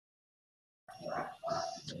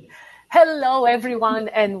Hello, everyone,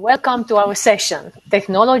 and welcome to our session,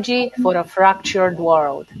 Technology for a Fractured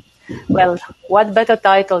World. Well, what better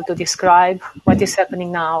title to describe what is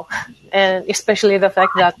happening now, and especially the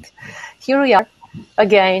fact that here we are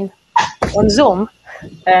again on Zoom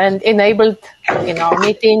and enabled in our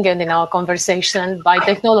meeting and in our conversation by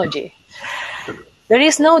technology. There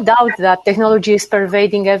is no doubt that technology is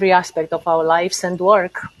pervading every aspect of our lives and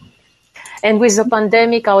work. And with the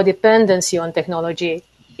pandemic, our dependency on technology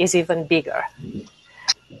is even bigger.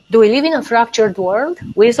 Do we live in a fractured world,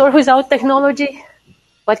 with or without technology?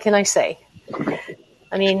 What can I say?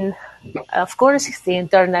 I mean, of course, the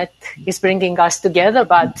internet is bringing us together,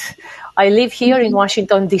 but I live here in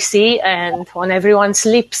Washington, D.C., and on everyone's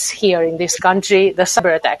lips here in this country, the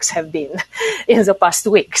cyber attacks have been in the past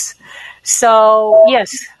weeks. So,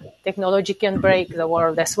 yes, technology can break the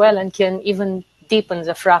world as well and can even deepen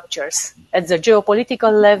the fractures at the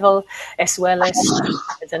geopolitical level as well as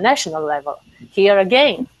at the national level. Here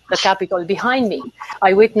again, the Capitol behind me,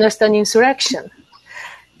 I witnessed an insurrection.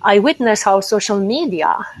 I witnessed how social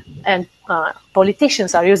media and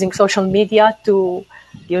politicians are using social media to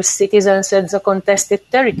use citizens as a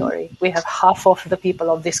contested territory. We have half of the people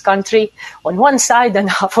of this country on one side and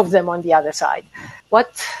half of them on the other side.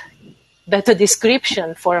 What better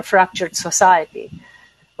description for a fractured society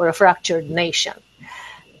or a fractured nation?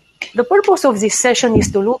 The purpose of this session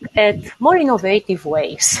is to look at more innovative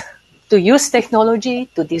ways to use technology,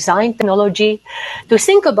 to design technology, to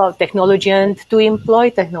think about technology and to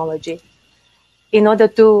employ technology in order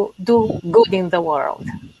to do good in the world.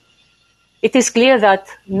 It is clear that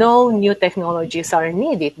no new technologies are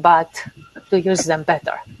needed, but to use them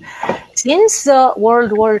better. Since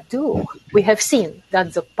World War II, we have seen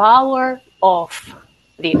that the power of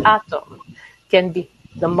the atom can be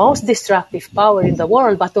the most destructive power in the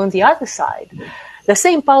world, but on the other side, the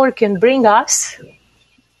same power can bring us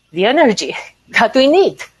the energy that we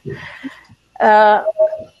need.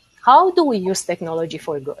 How do we use technology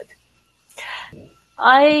for good?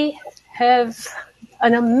 I have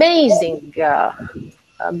an amazing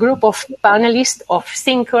group of panelists, of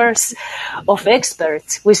thinkers, of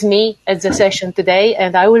experts with me at the session today,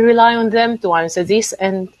 and I will rely on them to answer this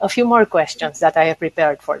and a few more questions that I have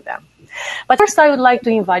prepared for them. But first, I would like to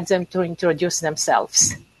invite them to introduce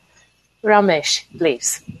themselves. Ramesh,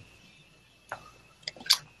 please.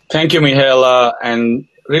 Thank you, Mihaela, and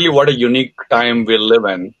really what a unique time we live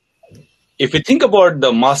in. If we think about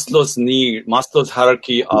the Maslow's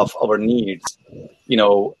hierarchy of our needs,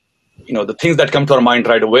 the things that come to our mind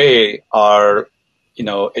right away are,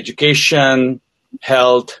 education,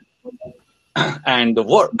 health, and the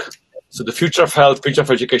work. So the future of health, future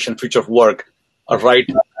of education, future of work are right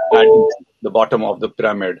at the bottom of the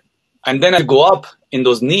pyramid. And then as you go up in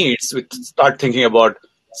those needs, we start thinking about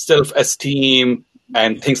self-esteem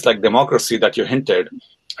and things like democracy that you hinted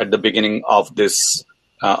at the beginning of this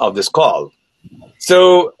call.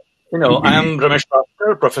 So, I am Ramesh,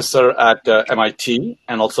 professor at MIT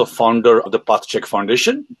and also founder of the PathCheck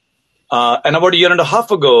Foundation. And about a year and a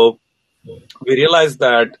half ago, we realized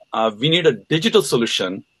that we need a digital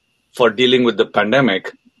solution for dealing with the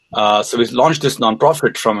pandemic. So we launched this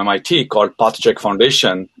nonprofit from MIT called PathCheck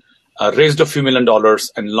Foundation, raised a few $1 million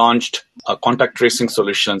and launched contact tracing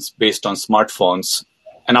solutions based on smartphones.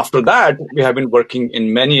 And after that, we have been working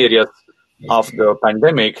in many areas of the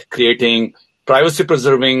pandemic, creating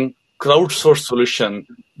privacy-preserving, crowdsourced solution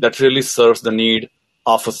that really serves the need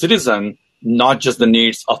of a citizen, not just the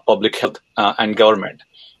needs of public health and government.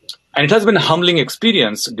 And it has been a humbling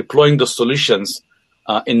experience deploying those solutions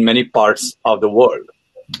in many parts of the world.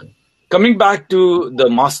 Coming back to the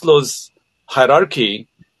Maslow's hierarchy,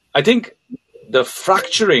 I think the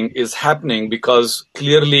fracturing is happening because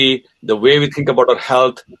clearly the way we think about our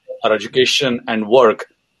health, our education, and work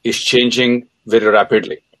is changing very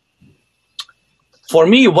rapidly. For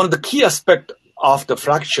me, one of the key aspects of the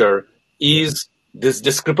fracture is this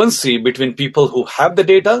discrepancy between people who have the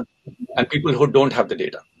data and people who don't have the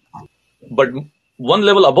data. But one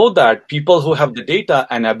level above that, people who have the data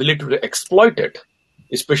and ability to exploit it,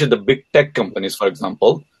 especially the big tech companies, for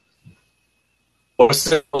example, or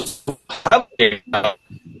who have data,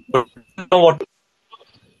 but don't know what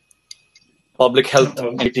public health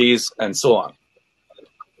entities and so on.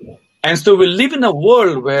 And so we live in a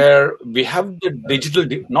world where we have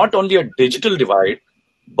the not only a digital divide,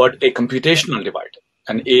 but a computational divide,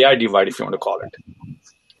 an AI divide, if you want to call it.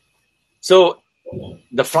 So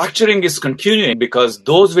the fracturing is continuing because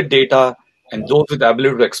those with data and those with the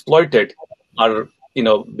ability to exploit it are,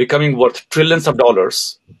 becoming worth trillions of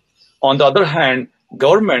dollars. On the other hand,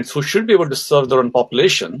 governments who should be able to serve their own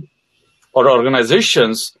population or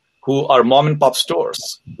organizations who are mom and pop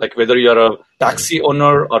stores, like whether you're a taxi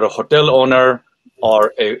owner or a hotel owner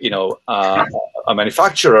or a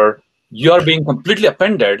manufacturer, you are being completely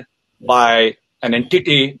upended by an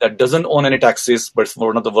entity that doesn't own any taxis, but it's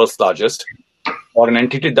one of the world's largest, or an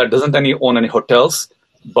entity that doesn't own any hotels,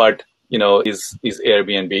 but is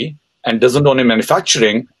Airbnb, and doesn't own any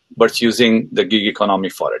manufacturing, but using the gig economy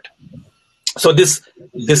for it. So this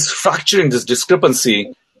fracturing, this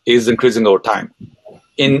discrepancy is increasing over time.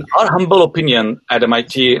 In our humble opinion at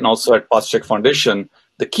MIT and also at PathCheck Foundation,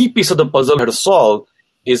 the key piece of the puzzle we have to solve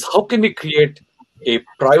is how can we create a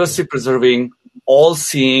privacy-preserving,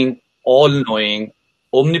 all-seeing, all-knowing,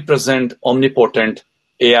 omnipresent, omnipotent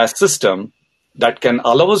AI system that can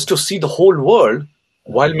allow us to see the whole world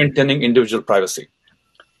while maintaining individual privacy.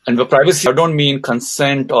 And by privacy, I don't mean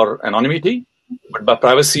consent or anonymity, but by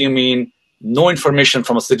privacy, you mean no information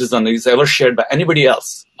from a citizen is ever shared by anybody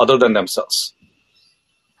else other than themselves.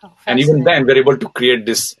 Oh, and even then, we're able to create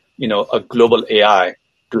this, a global AI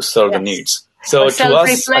to serve the needs. So a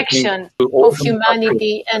self-reflection of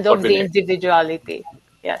humanity and of the individuality.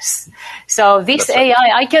 Yes. So this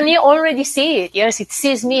AI, I can already see it. Yes, it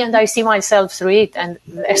sees me and I see myself through it, and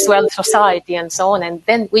as well society and so on. And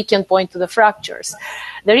then we can point to the fractures.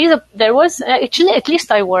 There was actually, at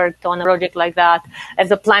least I worked on a project like that at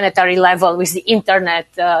the planetary level with the internet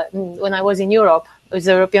when I was in Europe with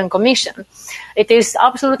the European Commission. It is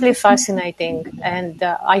absolutely fascinating, and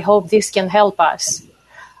I hope this can help us.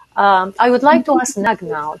 I would like to ask Nag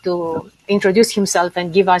now to introduce himself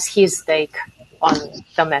and give us his take on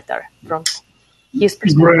the matter from his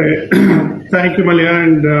perspective. Great. Thank you, Mihaela,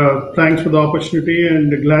 and thanks for the opportunity,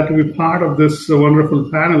 and glad to be part of this wonderful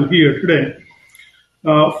panel here today.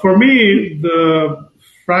 For me, the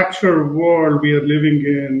fractured world we are living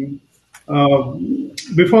in,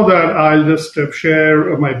 before that, I'll just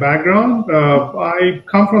share my background. I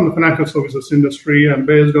come from the financial services industry. I'm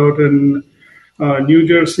based out in New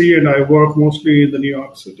Jersey, and I work mostly in the New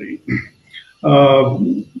York City.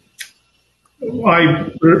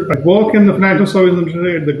 I work in the financial services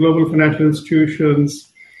industry at the global financial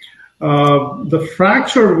institutions. The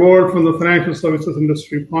fractured world from the financial services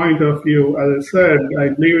industry point of view, as I said, I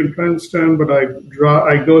live in Princeton, but I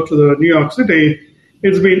go to the New York City.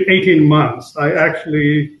 It's been 18 months. I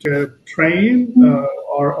actually trained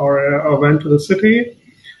or went to the city.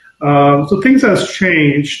 So things has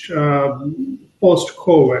changed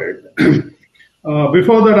post-COVID.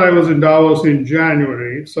 Before that, I was in Davos in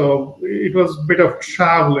January, so it was a bit of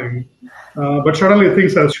traveling. But suddenly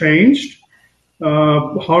things have changed.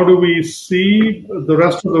 How do we see the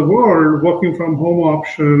rest of the world working from home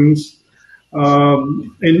options?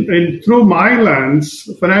 Through my lens,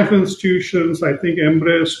 financial institutions, I think,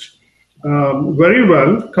 embraced very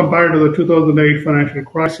well compared to the 2008 financial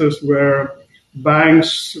crisis, where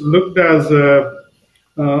banks looked as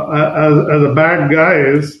bad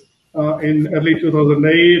guys. In early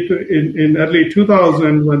 2008, in early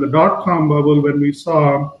 2000, when the dot-com bubble, when we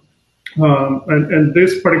saw, and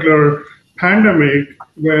this particular pandemic,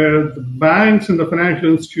 where the banks and the financial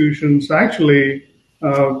institutions actually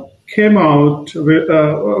came out with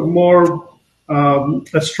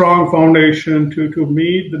a strong foundation to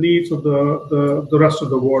meet the needs of the rest of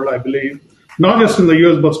the world, I believe, not just in the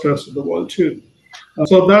US, but the rest of the world too.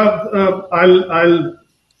 So that I'll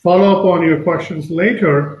follow up on your questions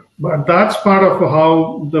later. But that's part of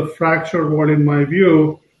how the fractured world, in my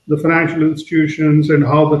view, the financial institutions and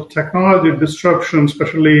how the technology disruption,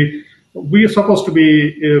 especially, we are supposed to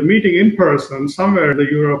be meeting in person somewhere in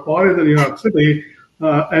Europe or in the New York City,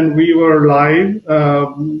 and we were live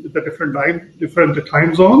with the different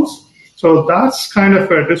time zones. So that's kind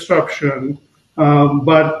of a disruption.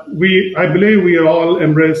 But I believe we are all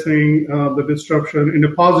embracing the disruption in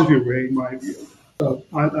a positive way, in my view. So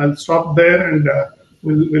I'll stop there, and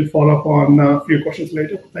we'll follow up on a few questions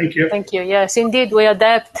later. Thank you. Thank you. Yes, indeed, we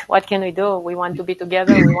adapt. What can we do? We want to be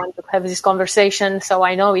together. We want to have this conversation. So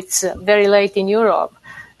I know it's very late in Europe.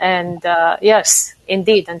 And yes,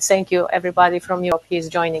 indeed. And thank you, everybody from Europe who is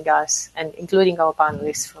joining us, and including our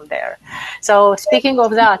panelists from there. So speaking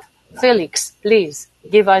of that, Felix, please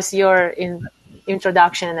give us your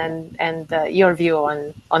introduction and your view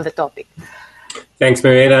on the topic. Thanks,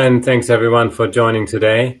 Mihaela, and thanks, everyone, for joining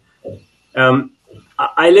today.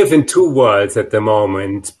 I live in two worlds at the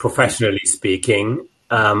moment, professionally speaking.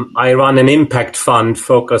 I run an impact fund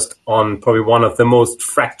focused on probably one of the most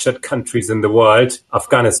fractured countries in the world,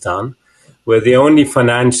 Afghanistan. We're the only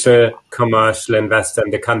financial commercial investor in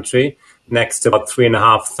the country, next to about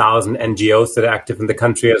 3,500 NGOs that are active in the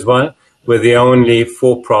country as well. We're the only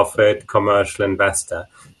for-profit commercial investor,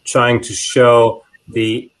 trying to show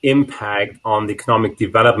the impact on the economic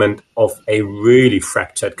development of a really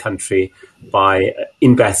fractured country by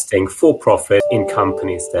investing for profit in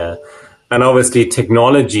companies there. And obviously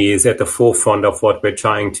technology is at the forefront of what we're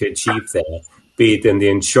trying to achieve there, be it in the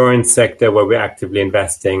insurance sector where we're actively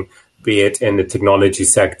investing, be it in the technology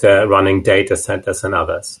sector, running data centers and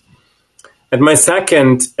others. And my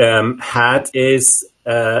second hat is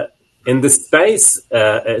in the space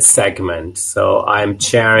segment. So I'm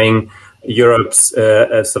chairing Europe's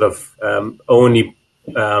only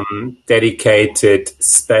dedicated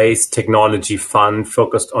space technology fund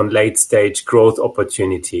focused on late-stage growth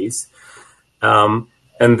opportunities. And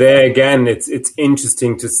there again, it's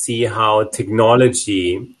interesting to see how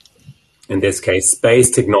technology, in this case,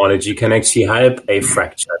 space technology, can actually help a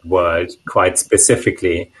fractured world quite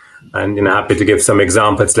specifically. And happy to give some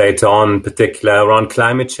examples later on, particular around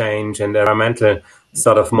climate change and environmental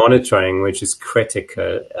sort of monitoring, which is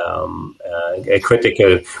critical,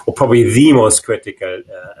 or probably the most critical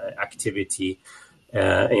activity.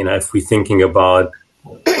 If we're thinking about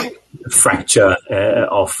fracture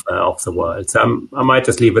of the world. So I might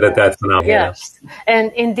just leave it at that for now. Yes,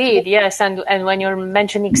 and indeed, yes. And when you're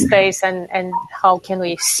mentioning space and how can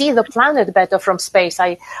we see the planet better from space,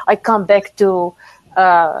 I come back to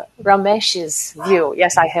Ramesh's view.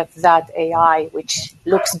 Yes, I have that AI which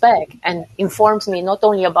looks back and informs me not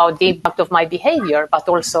only about the impact of my behavior, but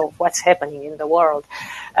also what's happening in the world,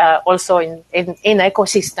 also in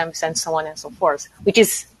ecosystems and so on and so forth, which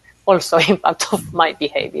is also impact of my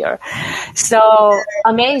behavior. So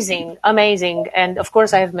amazing. And of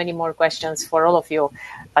course, I have many more questions for all of you,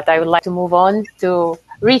 but I would like to move on to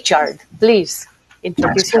Richard. Please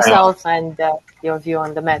introduce yourself and your view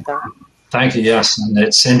on the matter. Thank you. Yes, and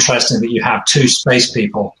it's interesting that you have two space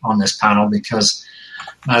people on this panel because,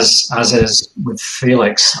 as is with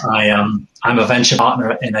Felix, I'm a venture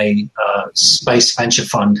partner in a space venture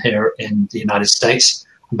fund here in the United States,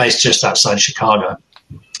 based just outside Chicago,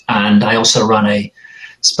 and I also run a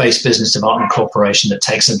space business development corporation that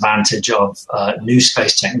takes advantage of new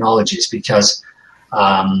space technologies because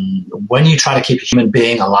when you try to keep a human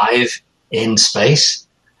being alive in space,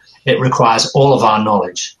 it requires all of our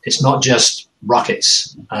knowledge. It's not just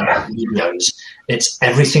rockets and videos. It's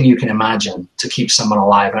everything you can imagine to keep someone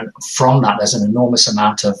alive. And from that, there's an enormous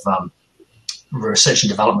amount of research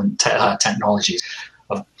and development technologies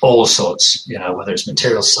of all sorts, whether it's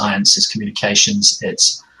material science, it's communications,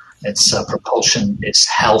 it's propulsion, it's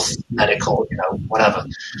health, medical, whatever.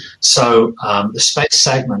 So the space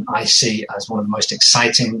segment I see as one of the most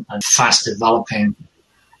exciting and fast developing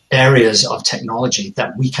areas of technology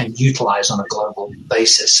that we can utilize on a global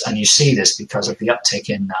basis. And you see this because of the uptick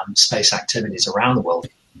in space activities around the world.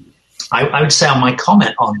 I would say on my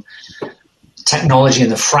comment on technology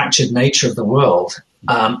and the fractured nature of the world,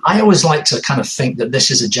 I always like to kind of think that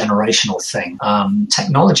this is a generational thing.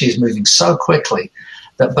 Technology is moving so quickly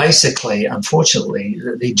that basically, unfortunately,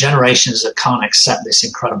 the generations that can't accept this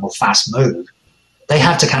incredible fast move, they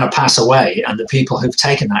have to kind of pass away, and the people who've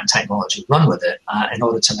taken that technology run with it in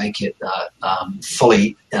order to make it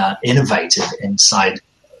fully innovative inside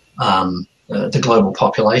the global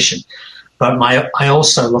population. But I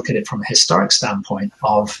also look at it from a historic standpoint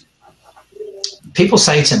of people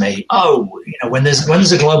say to me, when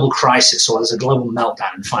there's a global crisis or there's a global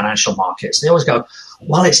meltdown in financial markets, they always go,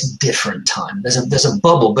 well, it's different time. There's a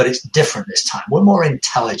bubble, but it's different this time. We're more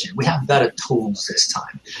intelligent. We have better tools this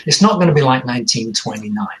time. It's not going to be like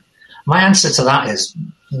 1929. My answer to that is,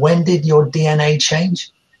 when did your DNA change?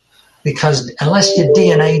 Because unless your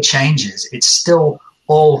DNA changes, it's still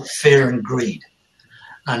all fear and greed.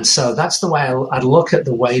 And so that's the way I look at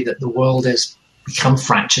the way that the world has become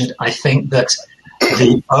fractured. I think that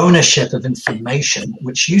the ownership of information,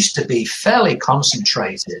 which used to be fairly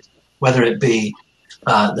concentrated, whether it be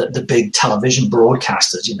the big television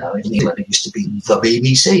broadcasters, in England it used to be the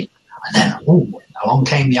BBC, and then along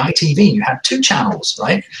came the ITV. You had two channels,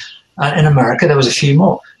 right? In America there was a few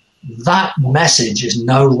more. That message is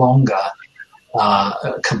no longer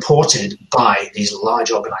comported by these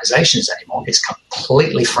large organizations anymore. It's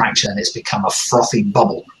completely fractured and it's become a frothy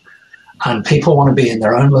bubble. And people want to be in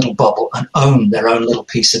their own little bubble and own their own little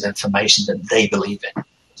piece of information that they believe in.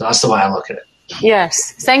 So that's the way I look at it.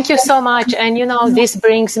 Yes, thank you so much. And, this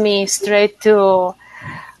brings me straight to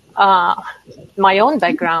my own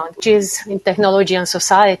background, which is in technology and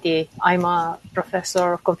society. I'm a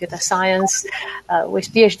professor of computer science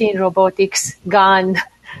with PhD in robotics, gone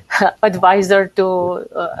advisor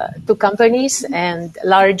to companies and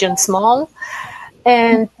large and small.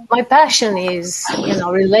 And my passion is,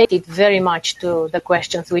 related very much to the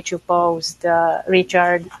questions which you posed,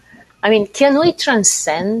 Richard, I mean, can we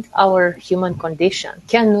transcend our human condition?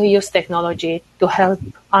 Can we use technology to help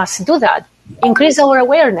us do that? Increase our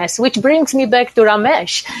awareness, which brings me back to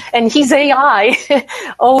Ramesh and his AI,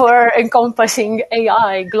 over-encompassing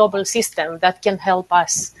AI global system that can help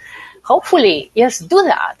us, hopefully, yes, do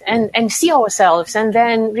that and see ourselves and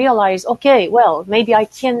then realize, okay, well, maybe I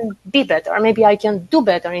can be better, maybe I can do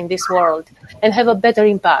better in this world and have a better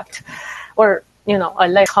impact, or a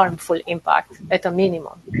less harmful impact at a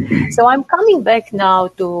minimum. So I'm coming back now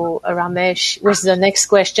to Ramesh with the next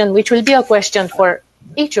question, which will be a question for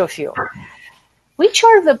each of you. Which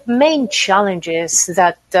are the main challenges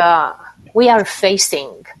that we are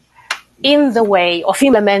facing in the way of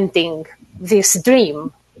implementing this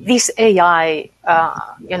dream, this AI,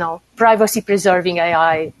 privacy-preserving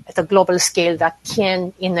AI at a global scale that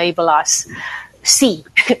can enable us see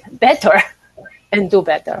better and do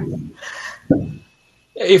better?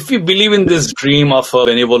 If we believe in this dream of a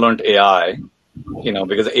benevolent AI,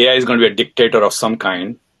 because AI is going to be a dictator of some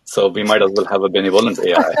kind, so we might as well have a benevolent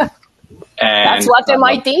AI. And, that's what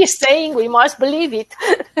MIT is saying. We must believe it.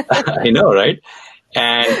 I know, right?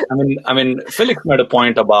 And I mean, Felix made a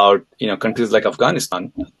point about countries like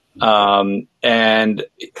Afghanistan, and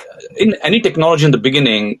in any technology in the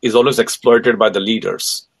beginning is always exploited by the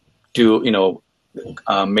leaders to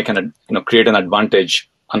create an advantage,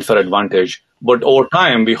 unfair advantage. But over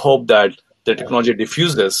time, we hope that the technology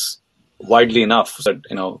diffuses widely enough so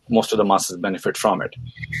that most of the masses benefit from it.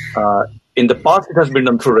 In the past, it has been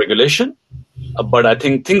done through regulation, but I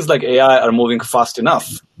think things like AI are moving fast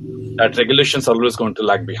enough that regulations are always going to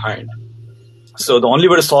lag behind. So the only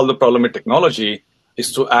way to solve the problem with technology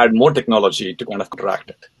is to add more technology to kind of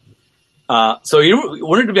counteract it. So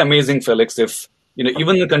wouldn't it be amazing, Felix, if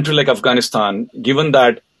even in a country like Afghanistan, given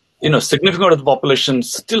that significant of the population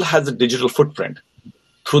still has a digital footprint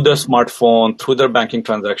through their smartphone, through their banking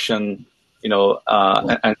transaction,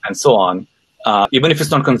 and so on. Even if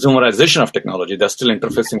it's not consumerization of technology, they're still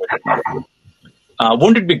interfacing with technology.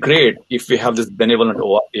 Wouldn't it be great if we have this benevolent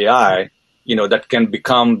AI, that can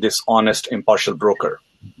become this honest, impartial broker,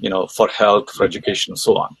 for health, for education, and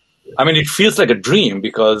so on? I mean, it feels like a dream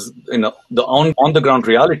because, the on-the-ground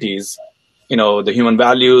realities, the human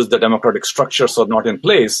values, the democratic structures are not in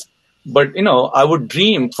place. But, I would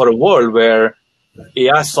dream for a world where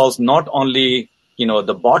AI solves not only,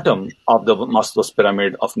 the bottom of the Maslow's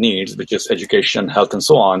pyramid of needs, which is education, health, and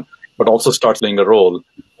so on, but also starts playing a role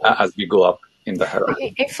as we go up in the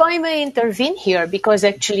hierarchy. If I may intervene here, because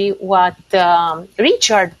actually what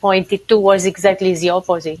Richard pointed to was exactly the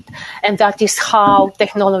opposite. And that is how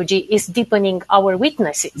technology is deepening our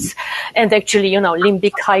weaknesses. And actually,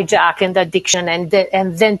 limbic hijack and addiction and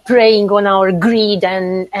then preying on our greed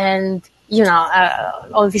and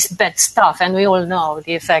all this bad stuff. And we all know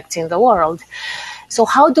the effects in the world. So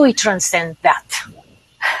how do we transcend that?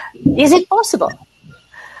 Is it possible?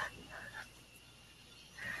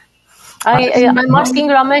 I'm asking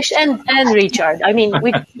Ramesh and Richard. I mean,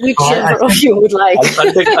 whichever of you would like.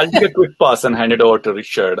 I'll take a quick pass and hand it over to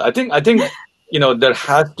Richard. I think there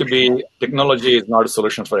has to be, technology is not a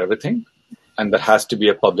solution for everything, and there has to be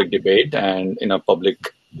a public debate and public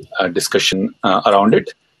discussion around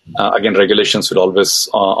it. Again, regulations will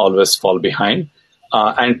always fall behind,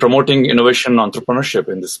 and promoting innovation and entrepreneurship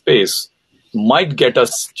in this space might get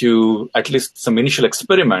us to at least some initial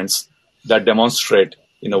experiments that demonstrate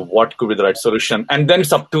what could be the right solution. And then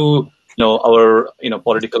it's up to, our,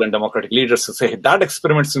 political and democratic leaders to say, hey, that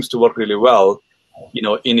experiment seems to work really well,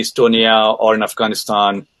 in Estonia or in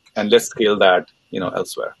Afghanistan, and let's scale that,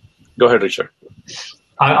 elsewhere. Go ahead, Richard.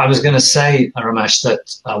 I was going to say, Ramesh,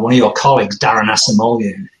 that one of your colleagues, Darren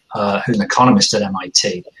Acemoglu, who's an economist at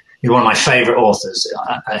MIT, he's one of my favorite authors.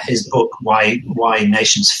 His book, Why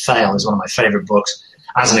Nations Fail, is one of my favorite books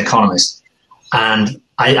as an economist. And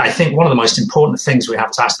I think one of the most important things we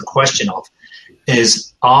have to ask the question of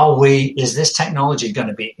is this technology going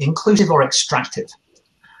to be inclusive or extractive?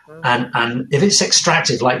 And if it's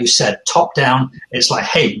extractive, like you said, top down, it's like,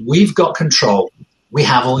 hey, we've got control. We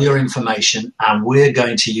have all your information and we're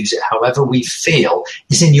going to use it however we feel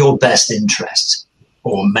is in your best interest,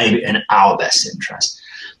 or maybe in our best interest.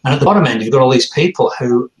 And at the bottom end, you've got all these people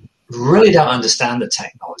who really don't understand the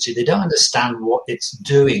technology. They don't understand what it's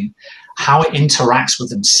doing, how it interacts with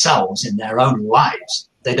themselves in their own lives.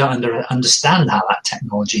 They don't understand how that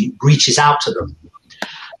technology reaches out to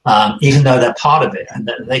them, even though they're part of it, and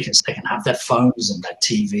that they can have their phones and their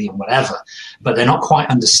TV and whatever, but they're not quite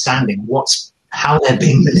understanding how they're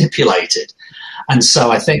being manipulated. And so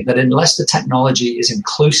I think that unless the technology is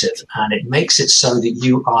inclusive and it makes it so that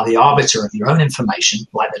you are the arbiter of your own information,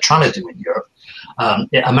 like they're trying to do in Europe,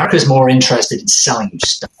 America is more interested in selling you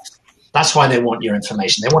stuff That's why they want your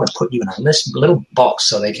information. They want to put you in a little box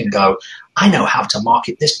so they can go, I know how to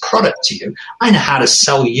market this product to you. I know how to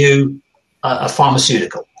sell you a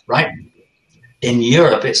pharmaceutical, right? In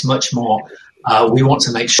Europe, it's much more, we want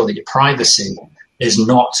to make sure that your privacy is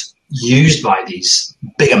not used by these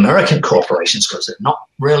big American corporations because they're not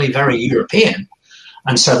really very European.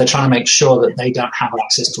 And so they're trying to make sure that they don't have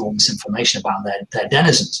access to all this information about their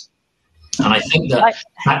denizens. And I think that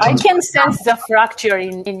I can sense the fracture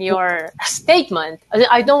in your statement.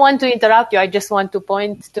 I don't want to interrupt you. I just want to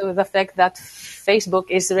point to the fact that Facebook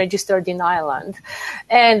is registered in Ireland,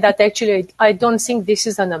 and that actually I don't think this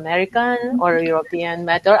is an American or European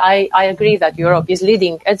matter. I agree that Europe is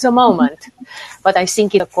leading at the moment, but I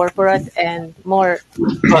think it's a corporate and more,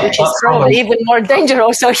 which is probably even more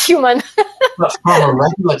dangerous or human. But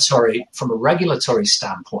from a regulatory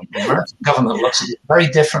standpoint, the American government looks at it very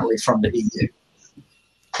differently from the EU.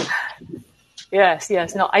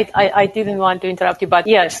 Yes. No, I didn't want to interrupt you, but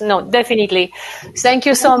yes, no, definitely. Thank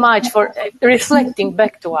you so much for reflecting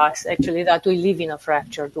back to us, actually, that we live in a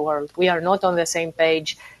fractured world. We are not on the same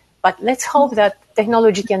page, but let's hope that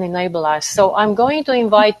technology can enable us. So I'm going to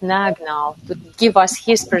invite Nag now to give us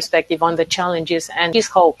his perspective on the challenges and his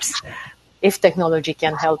hopes if technology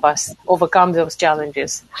can help us overcome those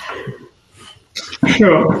challenges.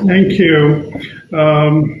 Sure, thank you.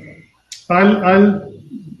 I'll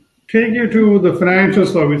take you to the financial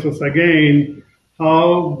services again,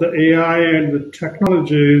 how the AI and the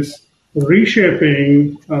technologies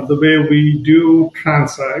reshaping the way we do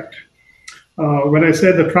transact. When I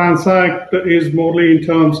say the transact is mostly in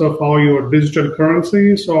terms of how your digital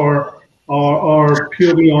currencies or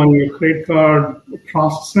purely on your credit card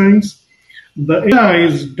processings. The AI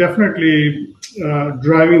is definitely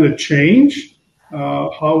driving the change,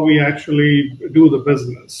 how we actually do the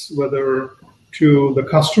business, whether to the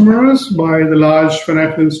customers by the large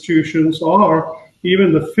financial institutions or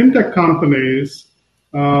even the fintech companies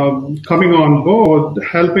coming on board,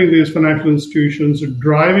 helping these financial institutions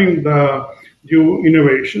driving the new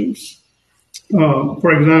innovations.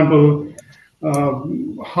 For example,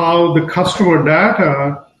 how the customer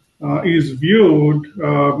data is viewed,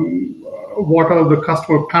 what are the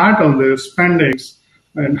customer patterns, their spendings,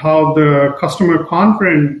 and how the customer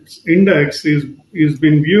confidence index is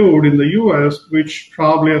being viewed in the U.S., which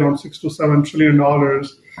probably around $6 to $7 trillion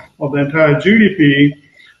of the entire GDP.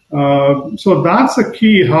 So that's the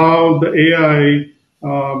key, how the AI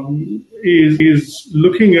is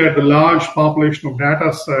looking at the large population of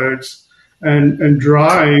data sets and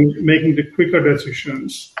making the quicker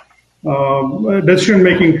decisions.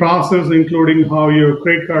 Decision-making process, including how your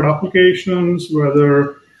credit card applications,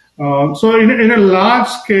 whether so in a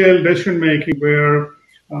large-scale decision-making where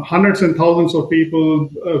hundreds and thousands of people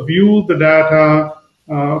view the data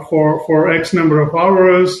for X number of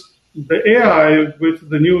hours, the AI with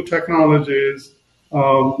the new technologies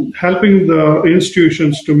helping the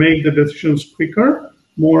institutions to make the decisions quicker,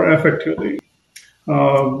 more effectively.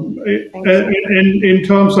 In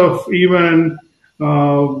terms of even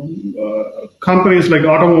companies like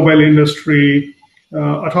automobile industry,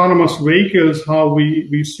 autonomous vehicles, how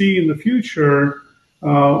we see in the future,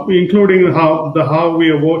 including how we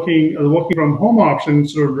are working from home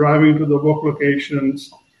options or driving to the work locations.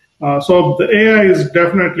 So the AI is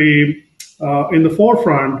definitely in the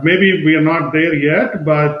forefront. Maybe we are not there yet,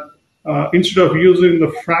 but instead of using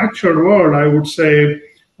the fractured world, I would say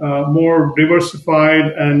more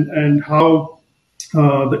diversified and how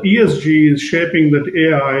the ESG is shaping that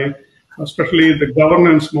AI, especially the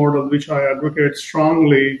governance model, which I advocate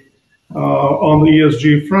strongly on the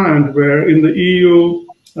ESG front, where in the EU,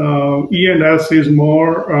 E&S is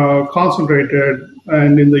more concentrated,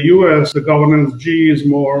 and in the US, the governance G is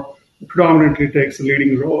more predominantly takes a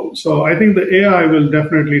leading role. So I think the AI will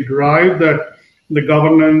definitely drive the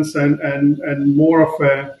governance and more of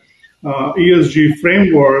a ESG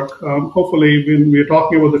framework. Hopefully, when we're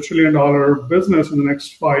talking about the $1 trillion business in the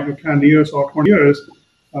next 5 to 10 years or 20 years,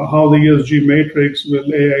 how the ESG matrix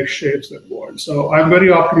will AI shapes that world. So I'm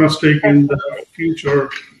very optimistic in the future,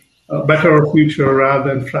 better future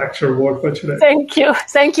rather than fractured world for today. Thank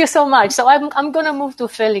you so much. So I'm going to move to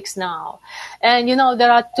Felix now, and there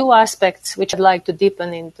are two aspects which I'd like to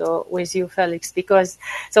deepen into with you, Felix, because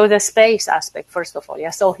the space aspect first of all,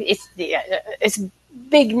 yeah. So it's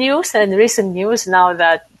big news and recent news now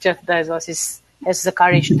that Jeff Bezos has the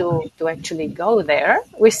courage to actually go there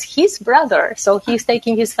with his brother. So he's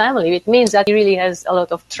taking his family. It means that he really has a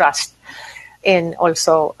lot of trust. And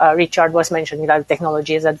also, Richard was mentioning that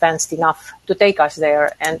technology is advanced enough to take us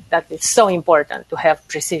there, and that it's so important to have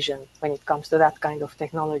precision when it comes to that kind of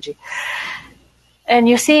technology. And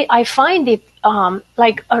you see, I find it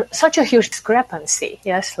such a huge discrepancy.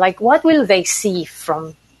 Yes, like what will they see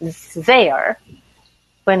from there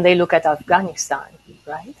when they look at Afghanistan,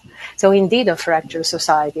 right? So indeed, a fractured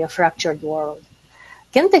society, a fractured world.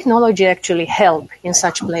 Can technology actually help in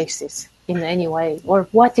such places in any way? Or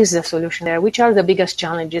what is the solution there? Which are the biggest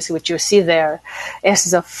challenges which you see there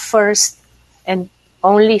as the first and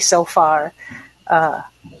only so far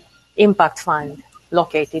impact fund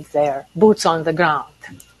located there, boots on the ground?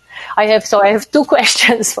 I have two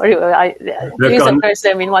questions for you. Please address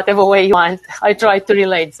them in whatever way you want. I try to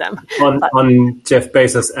relate them. On Jeff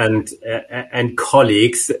Bezos and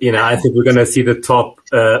colleagues, I think we're going to see the top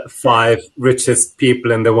 5 richest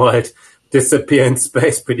people in the world disappear in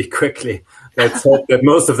space pretty quickly. Let's hope that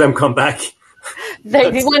most of them come back.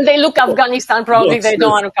 When they look Afghanistan, probably they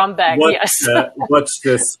don't want to come back. Yes. Watch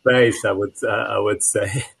this space, I would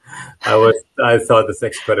say. I thought it's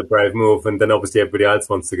actually quite a brave move, and then obviously everybody else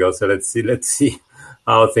wants to go. So let's see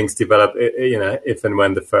how things develop. If and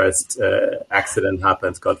when the first accident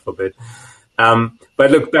happens, God forbid.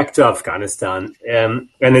 But look back to Afghanistan, and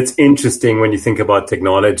it's interesting when you think about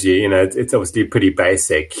technology. It's obviously pretty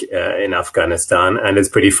basic in Afghanistan, and it's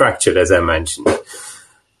pretty fractured, as I mentioned.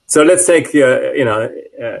 So let's take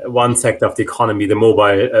one sector of the economy, the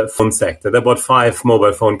mobile phone sector. There are about 5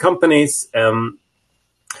 mobile phone companies.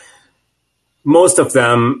 Most of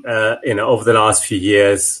them, over the last few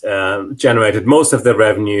years, generated most of their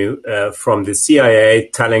revenue from the CIA,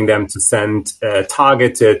 telling them to send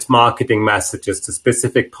targeted marketing messages to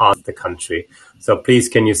specific parts of the country. So please,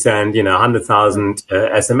 can you send, 100,000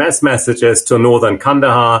 SMS messages to northern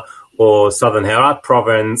Kandahar or southern Herat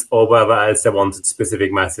province or wherever else they wanted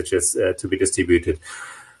specific messages to be distributed.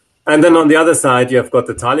 And then on the other side, you've got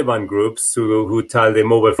the Taliban groups who tell the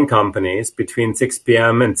mobile phone companies between 6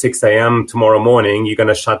 p.m. and 6 a.m. tomorrow morning, you're going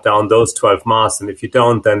to shut down those 12 masts. And if you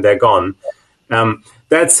don't, then they're gone.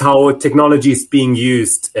 That's how technology is being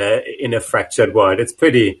used in a fractured world. It's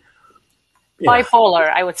pretty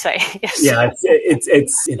bipolar, I would say. Yes. Yeah,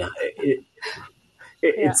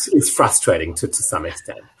 it's frustrating to some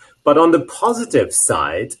extent. But on the positive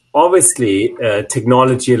side, obviously,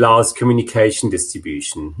 technology allows communication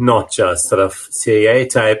distribution, not just sort of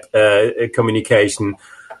CIA-type communication,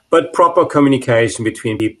 but proper communication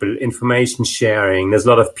between people, information sharing. There's a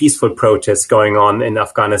lot of peaceful protests going on in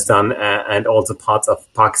Afghanistan and also parts of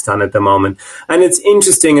Pakistan at the moment. And it's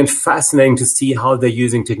interesting and fascinating to see how they're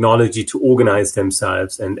using technology to organize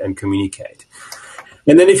themselves and communicate.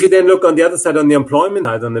 And then if you then look on the other side, on the employment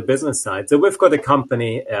side, on the business side, so we've got a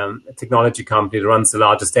company, a technology company that runs the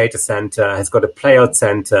largest data center, has got a playout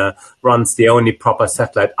center, runs the only proper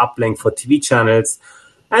satellite uplink for TV channels.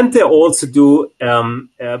 And they also do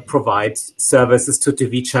provide services to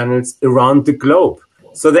TV channels around the globe.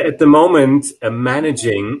 So they're at the moment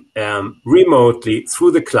managing remotely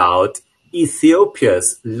through the cloud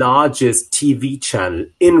Ethiopia's largest TV channel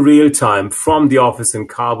in real time from the office in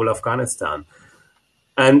Kabul, Afghanistan.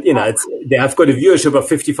 And, they have got a viewership of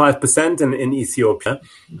 55% in Ethiopia.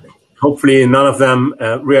 Hopefully none of them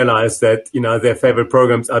realize that, their favorite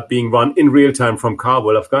programs are being run in real time from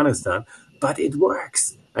Kabul, Afghanistan. But it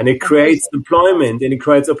works. And it creates employment, and it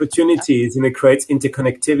creates opportunities, and it creates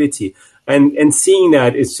interconnectivity. And seeing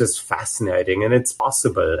that is just fascinating, and it's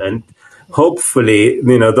possible. And hopefully,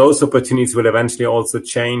 those opportunities will eventually also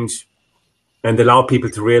change and allow people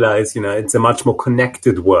to realize, it's a much more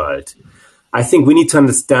connected world. I think we need to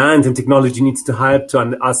understand, and technology needs to help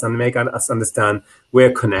us and make us understand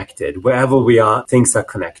we're connected. Wherever we are, things are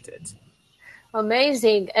connected.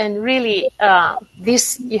 Amazing. And really,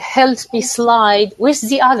 this helps me slide with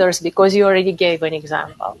the others because you already gave an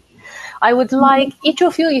example. I would like each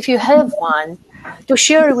of you, if you have one, to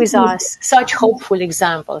share with us such hopeful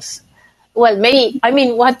examples. Well,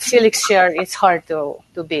 what Felix shared, it's hard to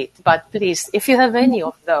beat. But please, if you have any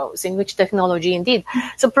of those in which technology indeed,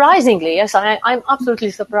 surprisingly, yes, I'm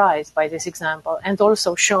absolutely surprised by this example, and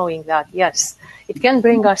also showing that, yes, it can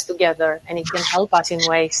bring us together and it can help us in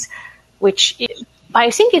ways which I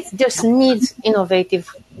think it just needs innovative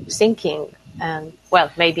thinking. And, well,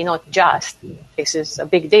 maybe not just, this is a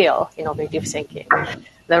big deal, innovative thinking,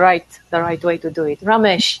 the right way to do it.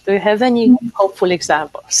 Ramesh, do you have any hopeful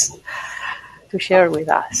examples to share with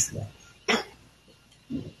us?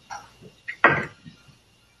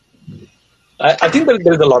 I think that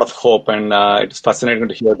there is a lot of hope, and it's fascinating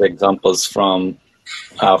to hear the examples from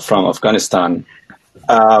Afghanistan.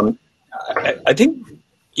 I think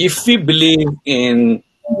if we believe in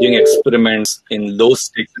doing experiments in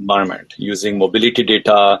low-stakes environment, using mobility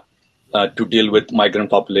data to deal with migrant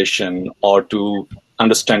population or to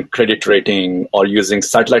understand credit rating, or using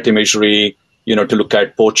satellite imagery to look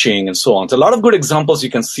at poaching and so on. So a lot of good examples you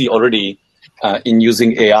can see already in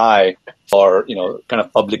using AI for, kind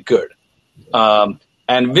of public good.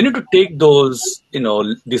 And we need to take those,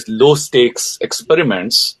 these low stakes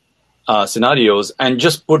experiments, scenarios, and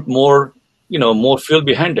just put more fuel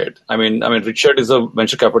behind it. I mean, Richard is a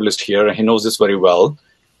venture capitalist here, and he knows this very well.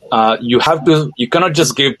 You cannot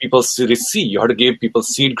just give people Series C. You have to give people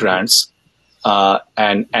seed grants,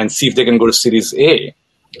 and see if they can go to Series A.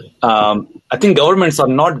 I think governments are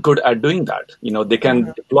not good at doing that. They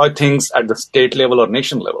can deploy things at the state level or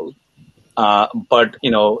nation level, but the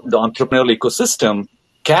entrepreneurial ecosystem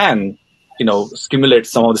can, stimulate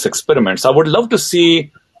some of these experiments. I would love to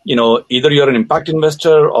see, either you're an impact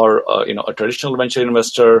investor or a traditional venture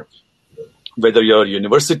investor, whether you're a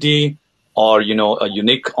university or a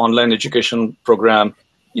unique online education program.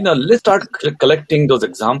 Let's start collecting those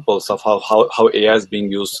examples of how AI is being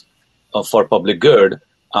used for public good.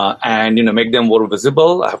 And make them more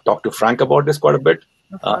visible. I have talked to Frank about this quite a bit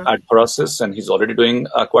at Process, and he's already doing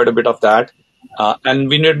quite a bit of that. And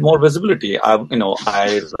we need more visibility. I have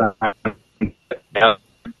a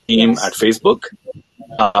team at Facebook,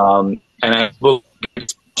 and I book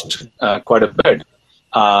quite a bit.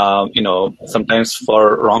 Sometimes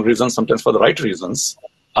for wrong reasons, sometimes for the right reasons.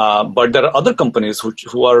 But there are other companies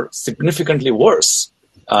who are significantly worse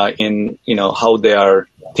in how they are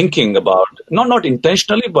thinking about not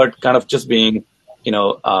intentionally, but kind of just being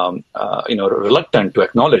reluctant to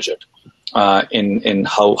acknowledge it in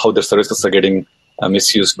how their services are getting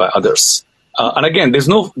misused by others. And again, there's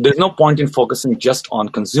no point in focusing just on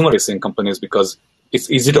consumer-facing companies because it's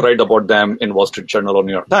easy to write about them in Wall Street Journal or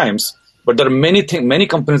New York Times. But there are many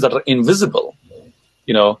companies that are invisible,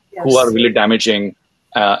 Yes. who are really damaging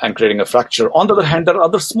and creating a fracture. On the other hand, there are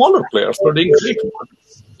other smaller players who are doing great work,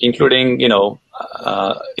 including,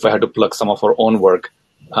 if I had to plug some of our own work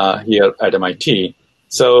here at MIT.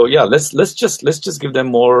 So yeah, let's just give them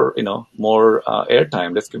more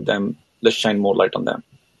airtime. Let's shine more light on them.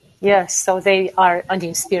 Yes, so they are an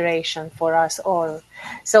inspiration for us all.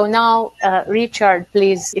 So now, Richard,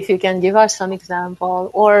 please, if you can give us some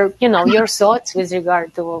example or, your thoughts with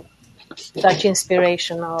regard to such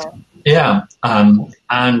inspirational. Yeah, and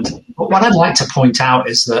what I'd like to point out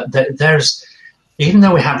is that there's, even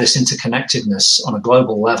though we have this interconnectedness on a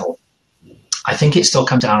global level, I think it still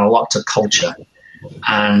comes down a lot to culture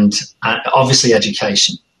and obviously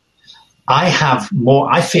education. I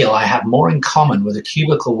feel I have more in common with a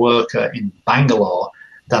cubicle worker in Bangalore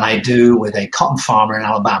than I do with a cotton farmer in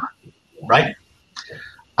Alabama, right?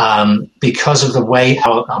 Because of the way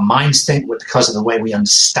our minds think, because of the way we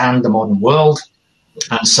understand the modern world.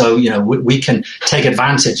 And so, we can take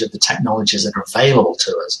advantage of the technologies that are available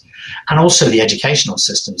to us and also the educational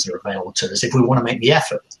systems that are available to us if we want to make the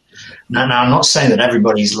effort. Now I'm not saying that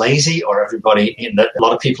everybody's lazy or that a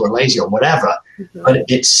lot of people are lazy or whatever, but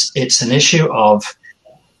it's an issue of,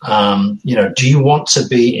 do you want to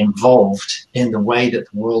be involved in the way that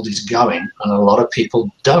the world is going? And a lot of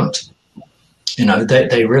people don't.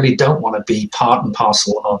 They really don't want to be part and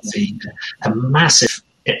parcel of the massive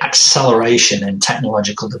acceleration in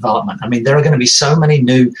technological development. I mean, there are going to be so many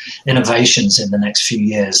new innovations in the next few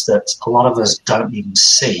years that a lot of us don't even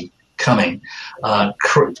see coming.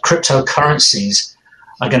 Cryptocurrencies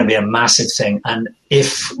are going to be a massive thing. And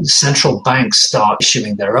if central banks start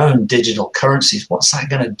issuing their own digital currencies, what's that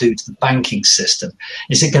going to do to the banking system?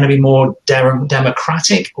 Is it going to be more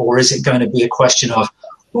democratic, or is it going to be a question of,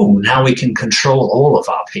 now we can control all of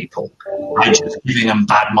our people by just giving them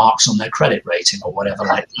bad marks on their credit rating or whatever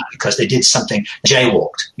like that because they did something,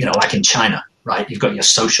 jaywalked, like in China, right? You've got your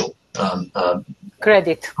social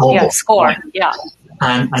credit score. Right? Yeah.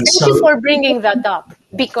 And Thank so, you for bringing that up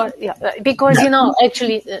because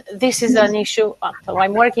actually this is an issue. So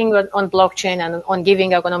I'm working on blockchain and on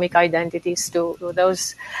giving economic identities to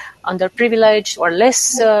those underprivileged or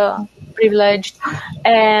less privileged,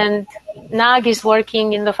 and Nag is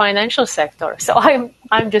working in the financial sector. So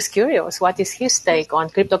I'm just curious, what is his take on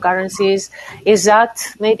cryptocurrencies? Is that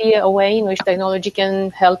maybe a way in which technology can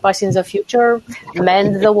help us in the future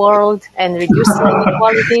mend the world and reduce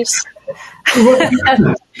inequalities?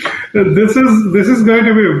 This is going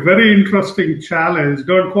to be a very interesting challenge.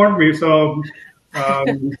 Don't quote me. So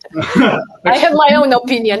I have my own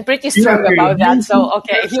opinion, pretty strong about that. So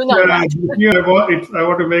okay, that. I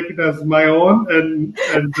want to make it as my own and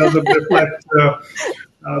doesn't reflect.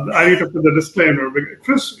 I need to put the disclaimer.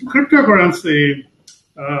 Cryptocurrency,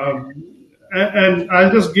 and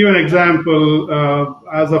I'll just give an example.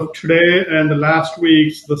 As of today and the last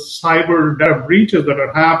weeks, the cyber data breaches that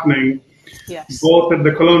are happening, yes, both at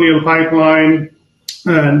the Colonial Pipeline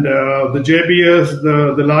and the JBS,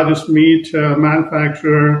 the largest meat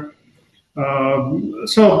manufacturer.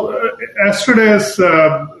 Yesterday's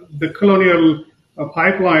the Colonial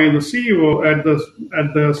Pipeline, the CEO at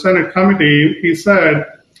the Senate committee, he said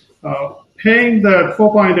paying that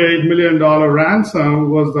 $4.8 million ransom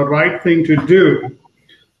was the right thing to do.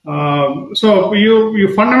 So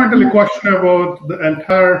you fundamentally question about the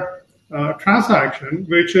entire transaction,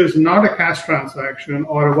 which is not a cash transaction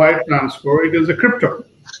or a wire transfer. It is a crypto.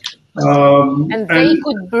 And they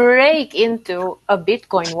could break into a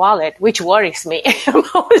Bitcoin wallet, which worries me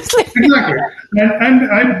mostly. Exactly. And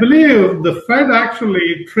I believe the Fed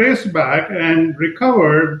actually traced back and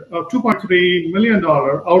recovered $2.3 million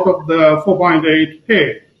out of the 4.8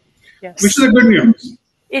 paid, Yes. which is a good news.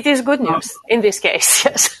 It is good news in this case,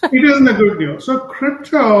 yes. It isn't a good news. So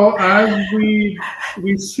crypto, as we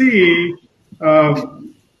see,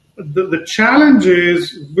 the challenge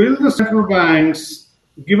is, will the central banks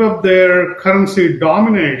give up their currency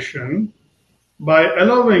domination by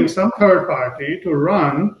allowing some third party to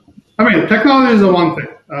run? I mean, technology is the one thing.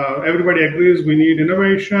 Everybody agrees we need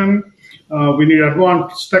innovation. We need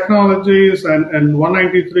advanced technologies, and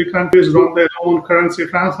 193 countries run their own currency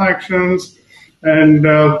transactions. And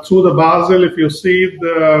through the Basel, if you see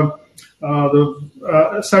the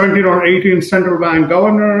 17 or 18 central bank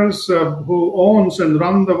governors who owns and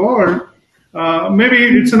run the world, maybe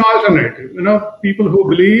it's an alternative. People who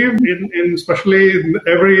believe in especially in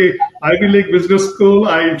every Ivy League business school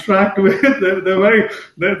I interact with,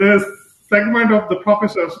 there's a segment of the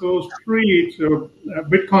professors who treat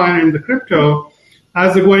Bitcoin and the crypto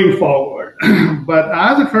as a going forward. But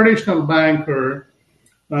as a traditional banker,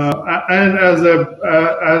 and as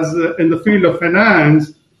in the field of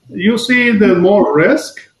finance, you see the more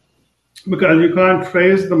risk because you can't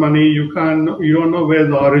trace the money, you don't know where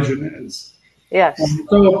the origin is. Yes.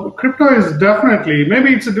 So crypto is definitely,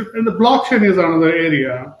 maybe the blockchain is another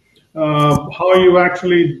area. How you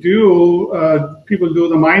actually people do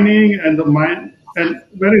the mining and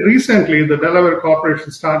very recently the Delaware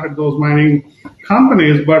Corporation started those mining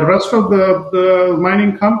companies, but rest of the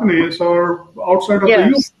mining companies are outside of the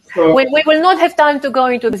U.S. So, we will not have time to go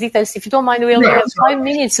into the details. If you don't mind, we only have 5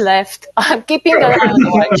 minutes left. I'm keeping an eye on the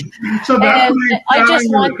watch. So that's I just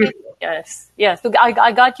wanted, yes.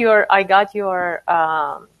 I got your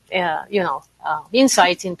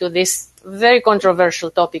insights into this very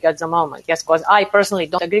controversial topic at the moment. Yes, because I personally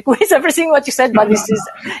don't agree with everything what you said, but this is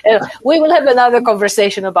we will have another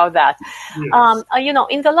conversation about that. Yes.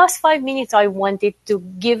 In the last 5 minutes, I wanted to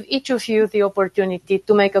give each of you the opportunity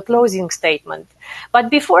to make a closing statement.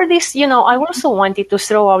 But before this, I also wanted to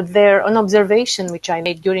throw out there an observation which I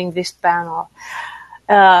made during this panel.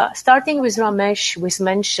 Starting with Ramesh, we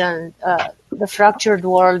mentioned the fractured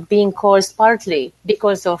world being caused partly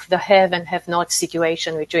because of the have and have not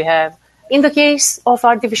situation which we have in the case of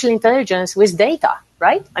artificial intelligence with data,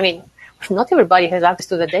 right? I mean, not everybody has access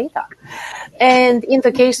to the data. And in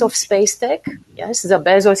the case of space tech, yes, the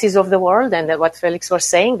Bezoses of the world and what Felix was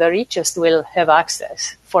saying, the richest will have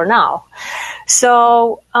access for now.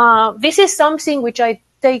 So this is something which I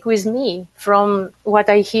take with me from what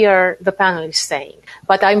I hear the panelists saying.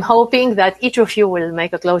 But I'm hoping that each of you will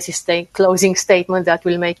make a closing statement that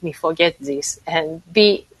will make me forget this and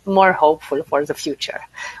be more hopeful for the future.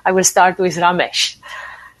 I will start with Ramesh.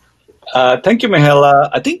 Thank you, Mihaela.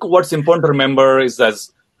 I think what's important to remember is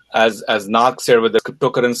as Nag said with the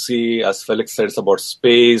cryptocurrency, as Felix said, it's about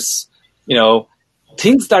space,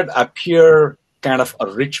 things that appear kind of a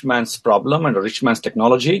rich man's problem and a rich man's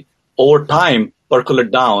technology over time percolate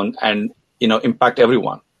down and, impact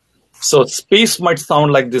everyone. So space might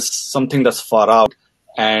sound like this something that's far out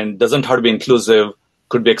and doesn't have to be inclusive,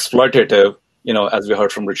 could be exploitative, as we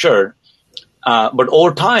heard from Richard. But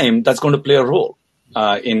over time, that's going to play a role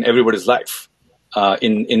in everybody's life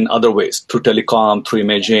in other ways, through telecom, through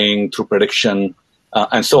imaging, through prediction,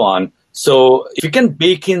 and so on. So if you can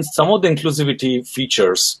bake in some of the inclusivity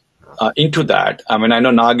features into that, I mean, I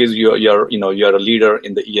know Nag is you're a leader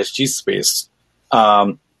in the ESG space.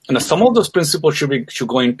 And some of those principles should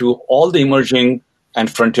go into all the emerging and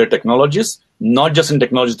frontier technologies, not just in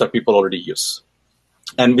technologies that people already use.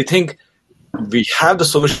 And we think we have the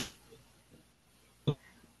solution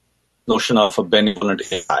notion of a benevolent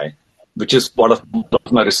AI, which is part of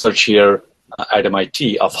my research here at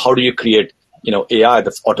MIT of how do you create, AI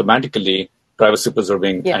that's automatically privacy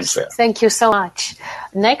preserving and fair. Thank you so much.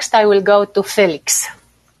 Next, I will go to Felix.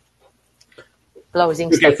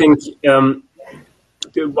 Closing statement. I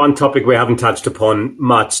think one topic we haven't touched upon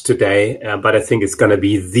much today, but I think it's going to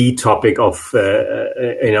be the topic of,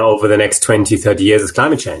 over the next 20, 30 years is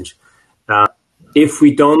climate change. if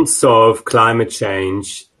we don't solve climate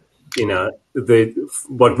change,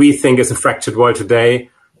 what we think is a fractured world today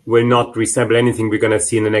will not resemble anything we're going to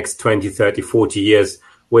see in the next 20, 30, 40 years,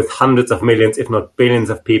 with hundreds of millions, if not billions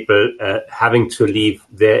of people having to leave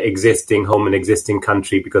their existing home and existing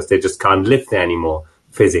country because they just can't live there anymore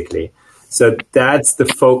physically. So that's the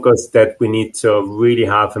focus that we need to really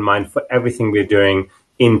have in mind for everything we're doing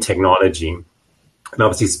in technology. And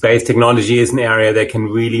obviously space technology is an area that can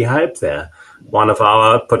really help there. One of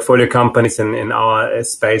our portfolio companies in our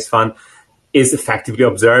space fund is effectively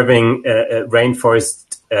observing rainforest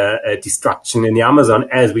destruction in the Amazon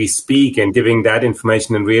as we speak and giving that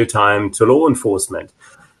information in real time to law enforcement.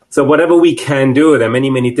 So whatever we can do, there are many,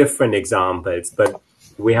 many different examples, but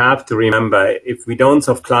we have to remember, if we don't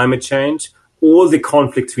solve climate change, all the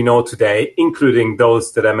conflicts we know today, including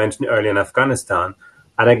those that I mentioned earlier in Afghanistan,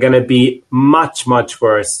 are going to be much, much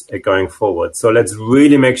worse going forward. So let's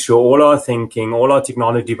really make sure all our thinking, all our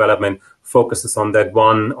technology development focuses on that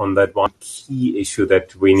one key issue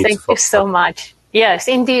that we need to focus on. Thank you so much. Yes,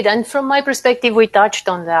 indeed. And from my perspective, we touched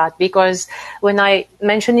on that because when I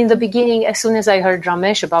mentioned in the beginning, as soon as I heard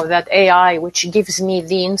Ramesh about that AI, which gives me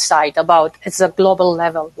the insight about it's a global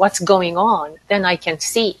level, what's going on, then I can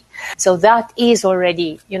see. So that is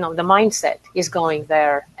already, the mindset is going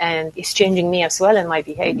there and it's changing me as well and my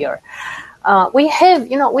behavior. We have,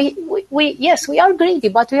 yes, we are greedy,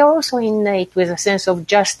 but we are also innate with a sense of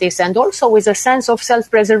justice and also with a sense of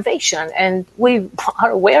self-preservation. And we are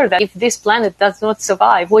aware that if this planet does not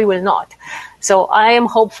survive, we will not. So I am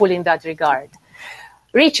hopeful in that regard.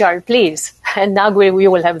 Richard, please. And now we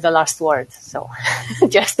will have the last word. So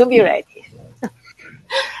just to be ready.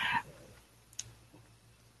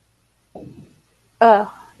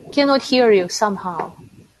 Cannot hear you somehow.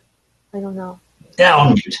 I don't know. Yeah,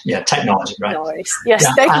 on mute. Yeah, technology, right? No worries. Yes,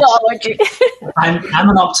 yeah, technology. I'm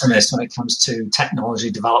an optimist when it comes to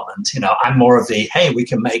technology development. I'm more of the, hey, we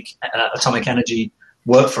can make atomic energy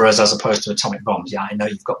work for us as opposed to atomic bombs. Yeah, I know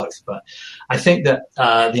you've got both, but I think that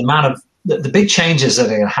the amount of the big changes that are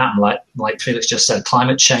going to happen, like Felix just said,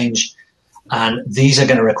 climate change, and these are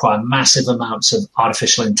going to require massive amounts of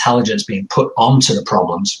artificial intelligence being put onto the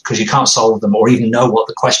problems because you can't solve them or even know what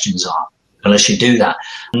the questions are unless you do that.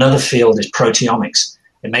 Another field is proteomics.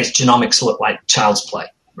 It makes genomics look like child's play,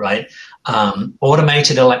 right?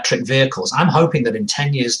 Automated electric vehicles. I'm hoping that in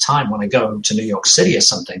 10 years' time, when I go to New York City or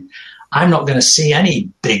something, I'm not going to see any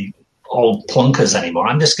big old plunkers anymore.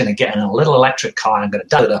 I'm just going to get in a little electric car and I'm going to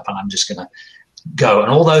dial it up and I'm just going to go.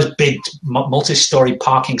 And all those big multi-story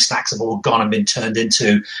parking stacks have all gone and been turned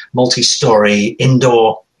into multi-story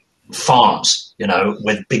indoor farms,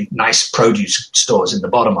 with big, nice produce stores in the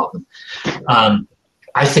bottom of them.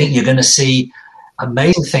 I think you're going to see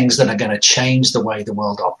amazing things that are going to change the way the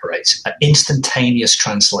world operates. Instantaneous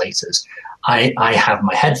translators. I have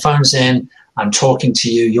my headphones in. I'm talking to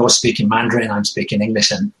you. You're speaking Mandarin. I'm speaking English,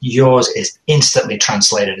 and yours is instantly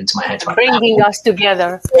translated into my headphones. Bringing us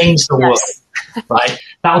together. Change the world, right?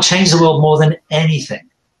 That'll change the world more than anything.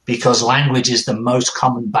 Because language is the most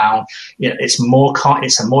common bound. It's a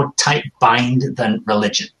more tight bind than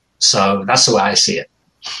religion. So that's the way I see it.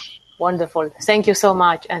 Wonderful. Thank you so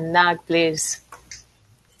much. And Nag, please.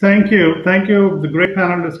 Thank you. The great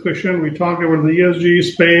panel discussion. We talked about the ESG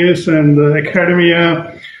space and the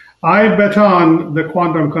academia. I bet on the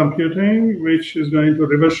quantum computing, which is going to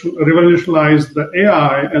revolutionize the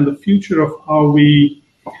AI and the future of how we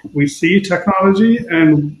see technology,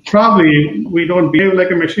 and probably we don't behave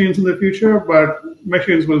like machines in the future, but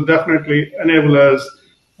machines will definitely enable us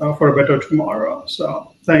for a better tomorrow.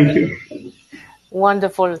 So thank you.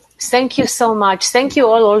 Wonderful. Thank you so much. Thank you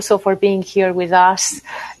all also for being here with us.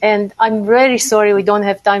 And I'm very sorry we don't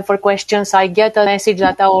have time for questions. I get a message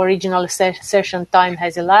that our original session time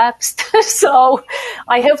has elapsed. So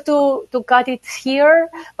I have to cut it here.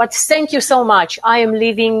 But thank you so much. I am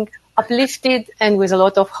leaving uplifted and with a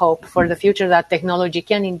lot of hope for the future that technology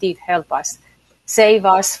can indeed help us, save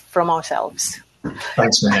us from ourselves.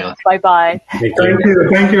 Thanks, Mihaela. Bye-bye. Thank you.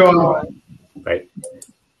 Thank you all. Bye.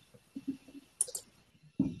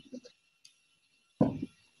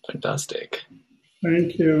 Fantastic.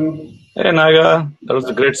 Thank you. Hey, Naga. That was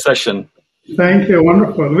a great session. Thank you.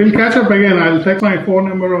 Wonderful. We'll catch up again. I'll text my phone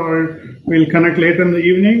number or we'll connect later in the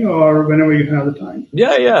evening or whenever you have the time.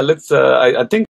 Yeah. Let's, I think